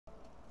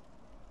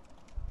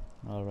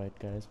Alright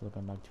guys,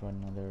 welcome back to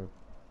another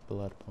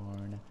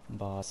Bloodborne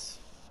boss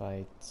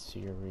fight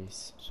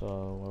series.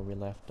 So where we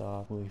left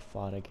off, we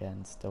fought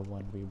against the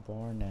one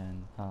reborn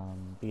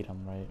and beat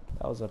him, right?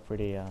 That was a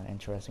pretty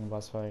interesting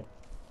boss fight.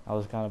 I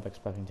was kind of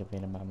expecting to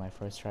beat him at my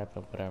first try,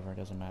 but whatever, it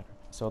doesn't matter.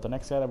 So the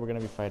next guy that we're gonna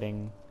be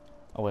fighting,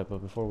 oh wait, but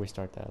before we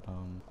start that,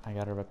 I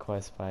got a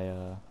request by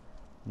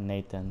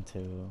Nathan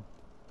to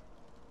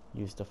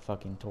use the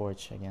fucking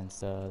torch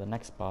against the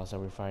next boss that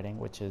we're fighting,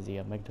 which is the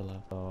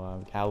amygdala.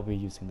 So I'll be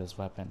using this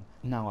weapon.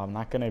 Now I'm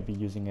not gonna be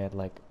using it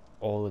like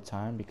all the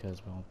time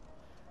because, well,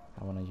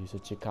 I want to use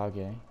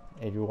Yoshikage.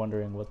 If you're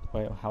wondering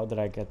how did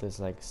I get this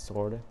like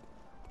sword,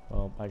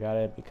 well, I got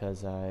it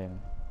because I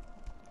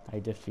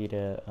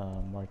defeated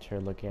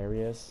Martyr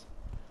Logarius,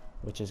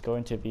 which is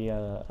going to be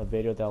a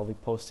video that I'll be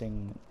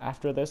posting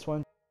after this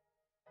one.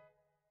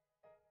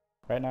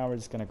 Right now we're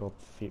just gonna go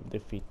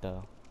defeat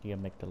the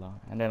amygdala,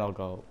 and then I'll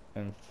go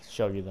and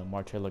show you the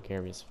Martyr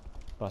Logarius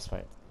boss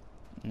fight.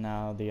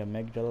 Now the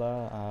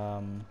amygdala,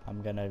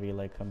 I'm gonna be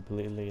like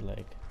completely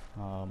like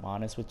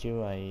honest with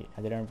you. I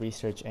didn't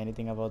research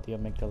anything about the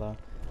amygdala,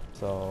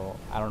 so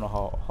I don't know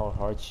how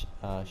hard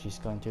she's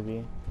going to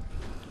be.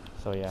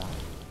 So yeah,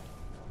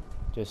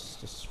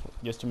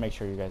 just to make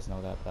sure you guys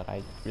know that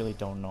I really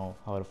don't know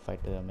how to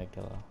fight the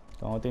amygdala.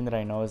 The only thing that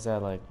I know is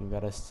that like you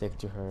gotta stick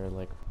to her,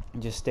 like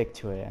just stick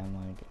to it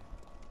and like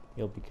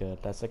you'll be good.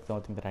 That's like the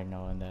only thing that I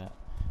know, and that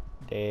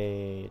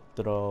they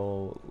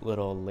throw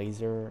little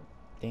laser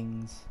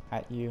things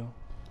at you,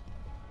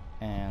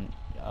 and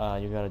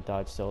you gotta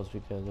dodge those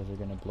because those are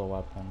gonna blow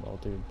up and they'll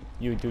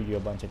do you a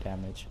bunch of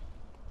damage.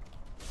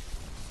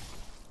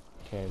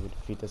 Okay, we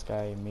defeat this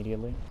guy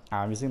immediately.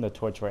 I'm using the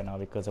torch right now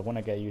because I want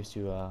to get used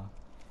to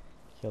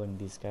killing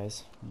these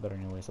guys. But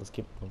anyways, let's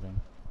keep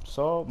moving.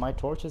 So my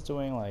torch is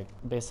doing like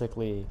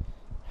basically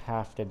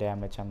half the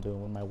damage I'm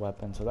doing with my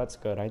weapon, so that's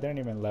good. I didn't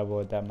even level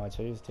it that much.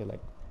 I just did like,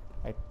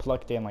 I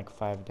plugged in like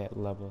 5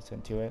 levels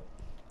into it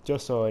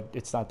just so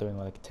it's not doing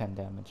like 10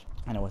 damage.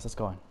 Anyways, let's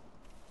go on.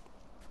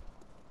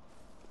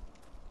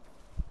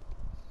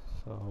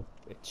 So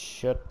it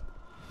should,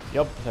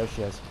 yep, there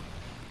she is.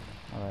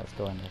 Alright, let's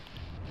go in there.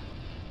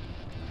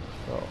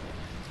 So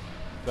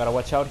gotta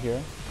watch out here.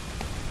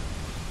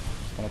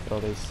 Just gonna throw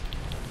these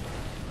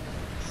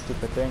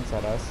stupid things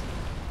at us.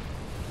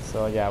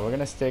 So yeah, we're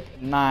gonna stick.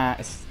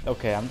 Nice.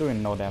 Okay, I'm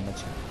doing no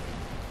damage.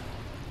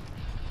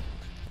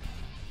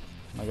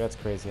 My god, that's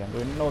crazy. I'm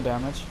doing no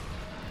damage.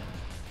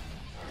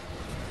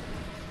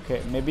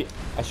 Okay, maybe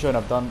I shouldn't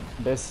have done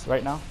this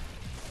right now.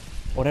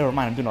 Oh, never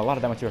mind. I'm doing a lot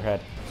of damage to her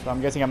head. So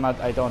I'm guessing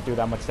I don't do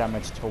that much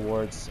damage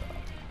towards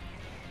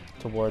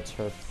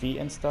her feet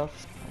and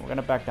stuff. We're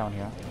gonna back down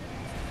here,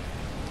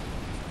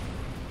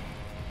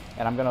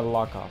 and I'm gonna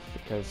lock off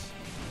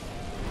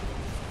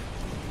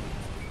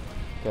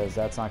because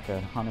that's not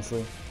good,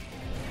 honestly.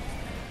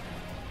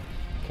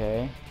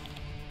 Okay.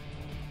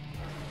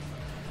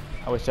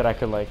 I wish that I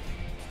could like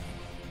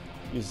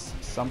use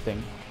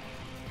something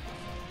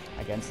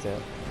against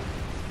it,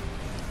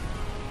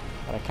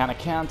 but I kinda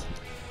can't.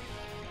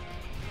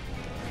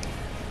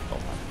 Oh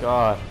my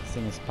god, this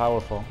thing is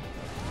powerful.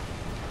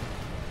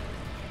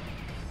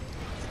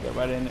 Let's get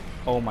right in it.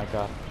 Oh my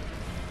god.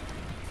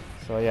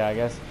 So yeah, I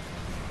guess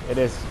it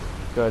is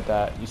good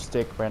that you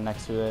stick right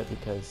next to it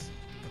because,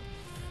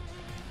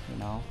 you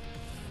know,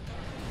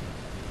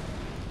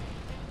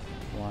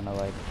 you wanna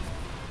like,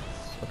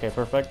 okay,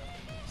 perfect.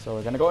 So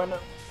we're gonna go in there,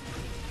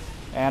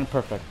 and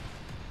perfect.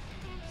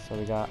 So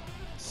we got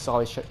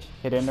solid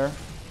hit in there.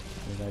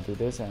 We're gonna do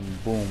this,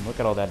 and boom, look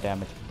at all that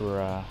damage.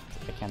 Bruh,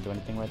 I can't do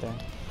anything right there.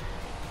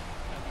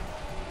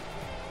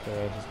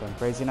 Okay, just going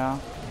crazy now.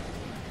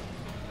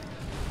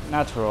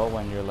 Natural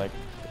when you're like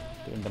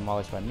being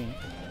demolished by me.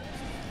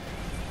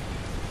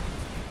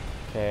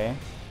 Okay,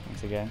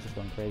 once again, just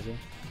going crazy.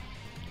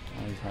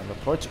 I'll use my little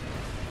torch.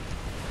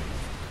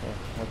 Okay,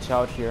 watch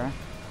out here.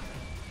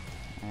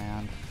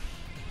 And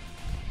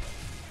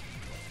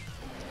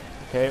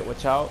okay,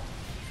 watch out.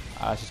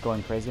 She's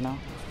going crazy now.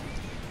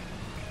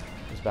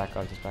 Just back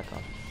off, just back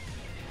off.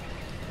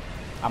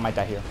 I might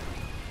die here.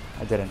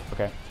 I didn't.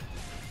 Okay.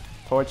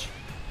 Torch.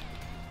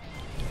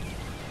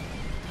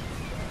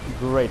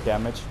 Great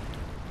damage.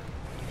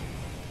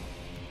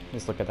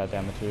 Just look at that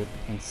damage, dude.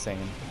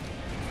 Insane.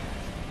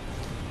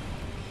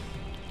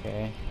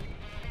 Okay.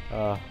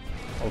 Oh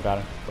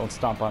god, don't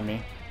stomp on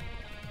me.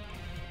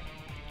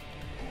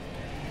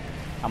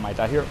 I might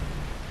die here.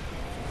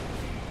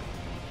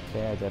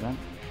 Okay, I didn't.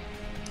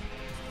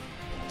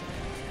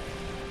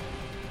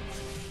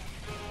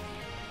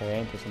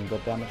 Okay, do some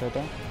good damage right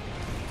there.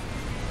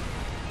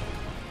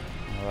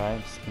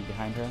 Alright, just be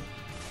behind her.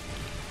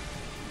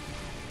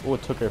 Oh,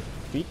 it took her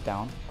feet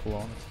down. Cool,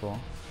 that's cool.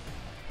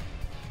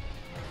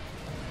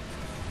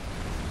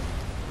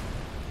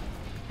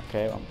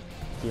 Okay, well,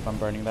 keep on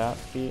burning that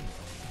feet.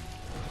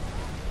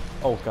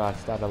 Oh god,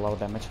 that had a lot of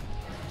damage.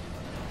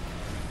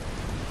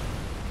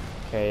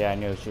 Okay, yeah, I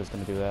knew she was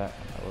gonna do that.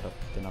 That would have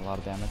done a lot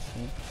of damage to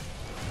me.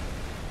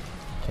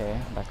 Okay,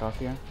 back off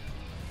here.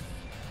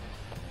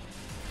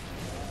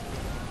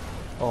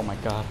 Oh my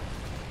god.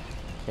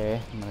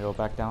 Okay, I'm gonna go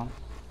back down.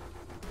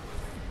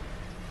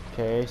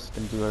 Okay, she's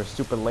gonna do her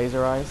super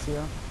laser eyes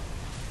here.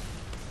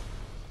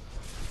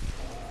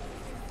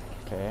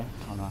 Okay,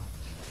 I'm gonna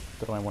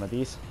throw in one of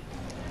these.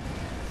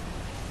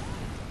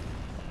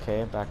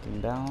 Okay,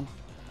 backing down.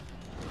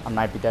 I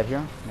might be dead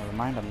here. Never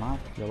mind, I'm not.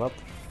 Heal up.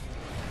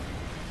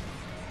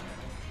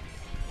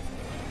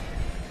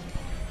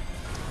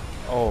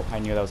 Oh, I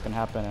knew that was gonna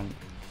happen and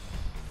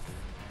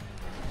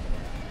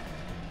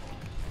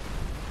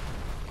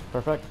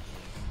perfect.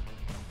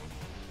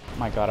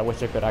 My god, I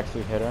wish I could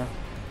actually hit her.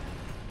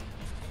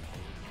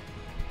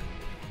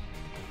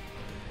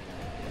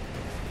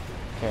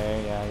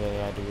 Okay,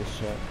 yeah, do this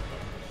shit.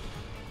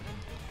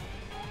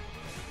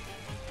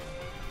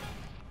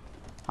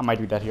 I might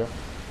do that here.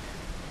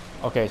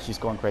 Okay, she's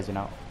going crazy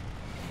now.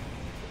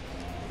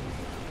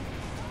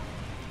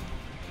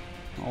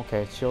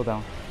 Okay, chill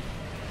down.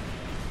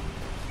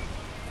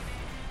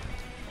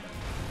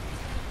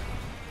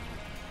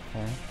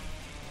 Okay.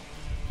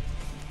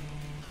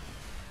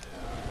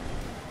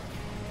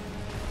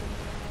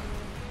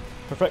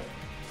 Perfect.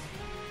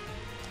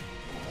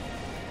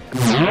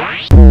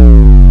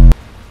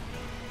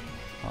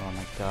 Oh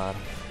my god.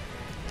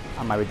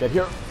 I might be dead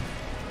here.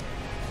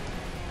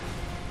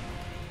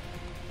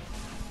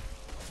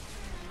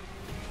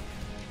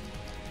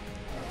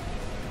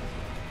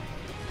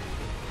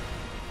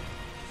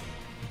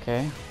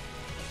 Okay.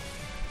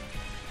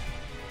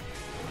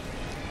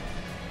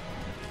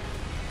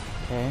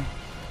 Okay.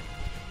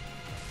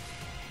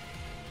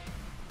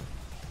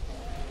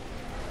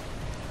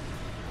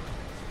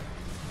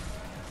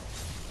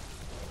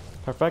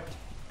 Perfect.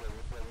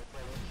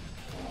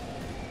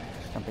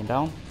 Just jumping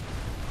down.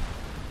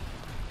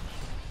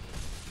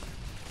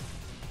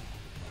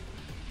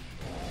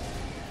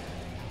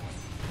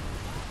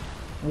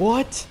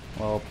 What?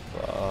 Well,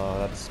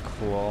 that's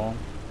cool.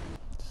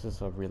 This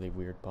is a really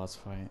weird boss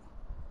fight.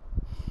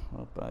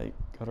 Well, I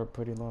got her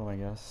pretty low, I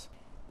guess.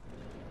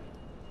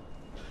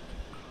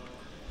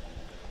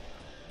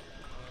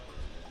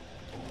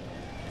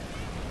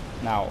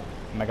 Now,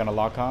 am I gonna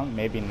lock on?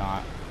 Maybe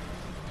not.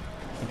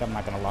 I think I'm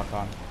not gonna lock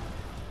on.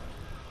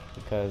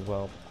 Because,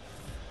 well,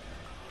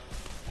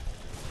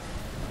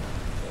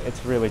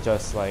 it's really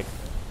just like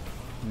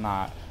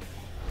not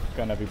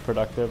gonna be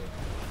productive.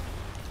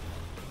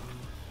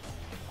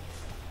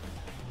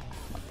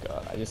 Oh my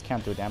god, I just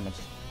can't do damage.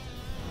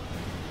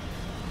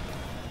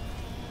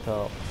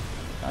 So,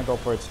 I go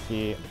for its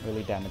feet,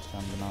 really damage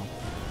them, you know.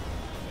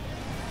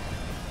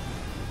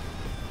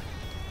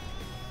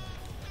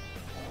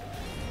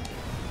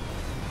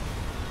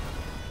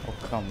 Oh,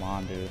 come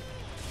on, dude.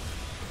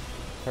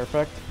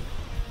 Perfect.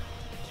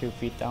 2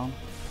 feet down.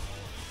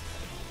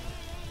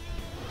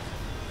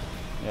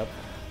 Yep.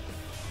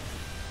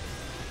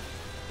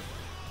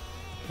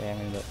 Okay, I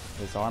mean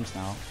his arms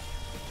now.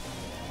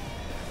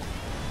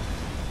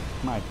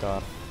 My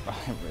god.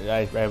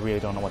 I really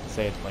don't know what to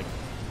say. It's like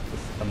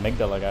this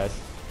amygdala, guys.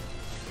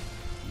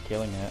 I'm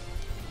killing it.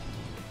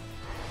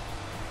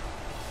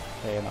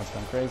 Okay, now it's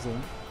going crazy.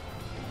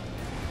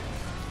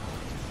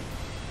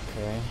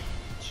 Okay,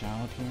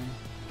 child here.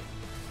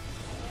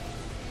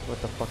 What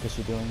the fuck is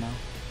she doing now?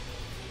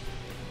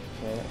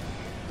 Okay.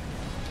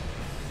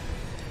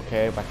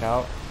 Okay, back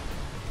out.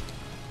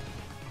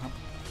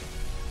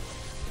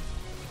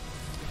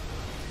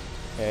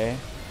 Okay.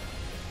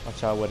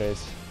 Watch out what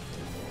is.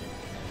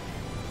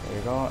 There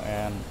you go,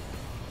 and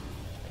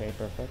okay,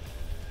 perfect.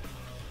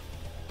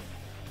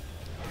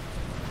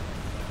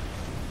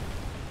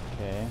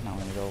 Okay, now I'm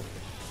gonna go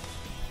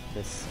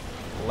this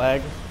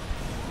leg.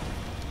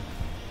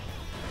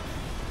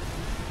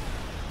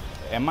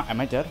 Am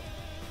I dead?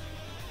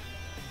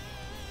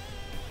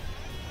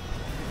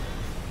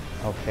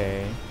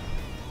 Okay.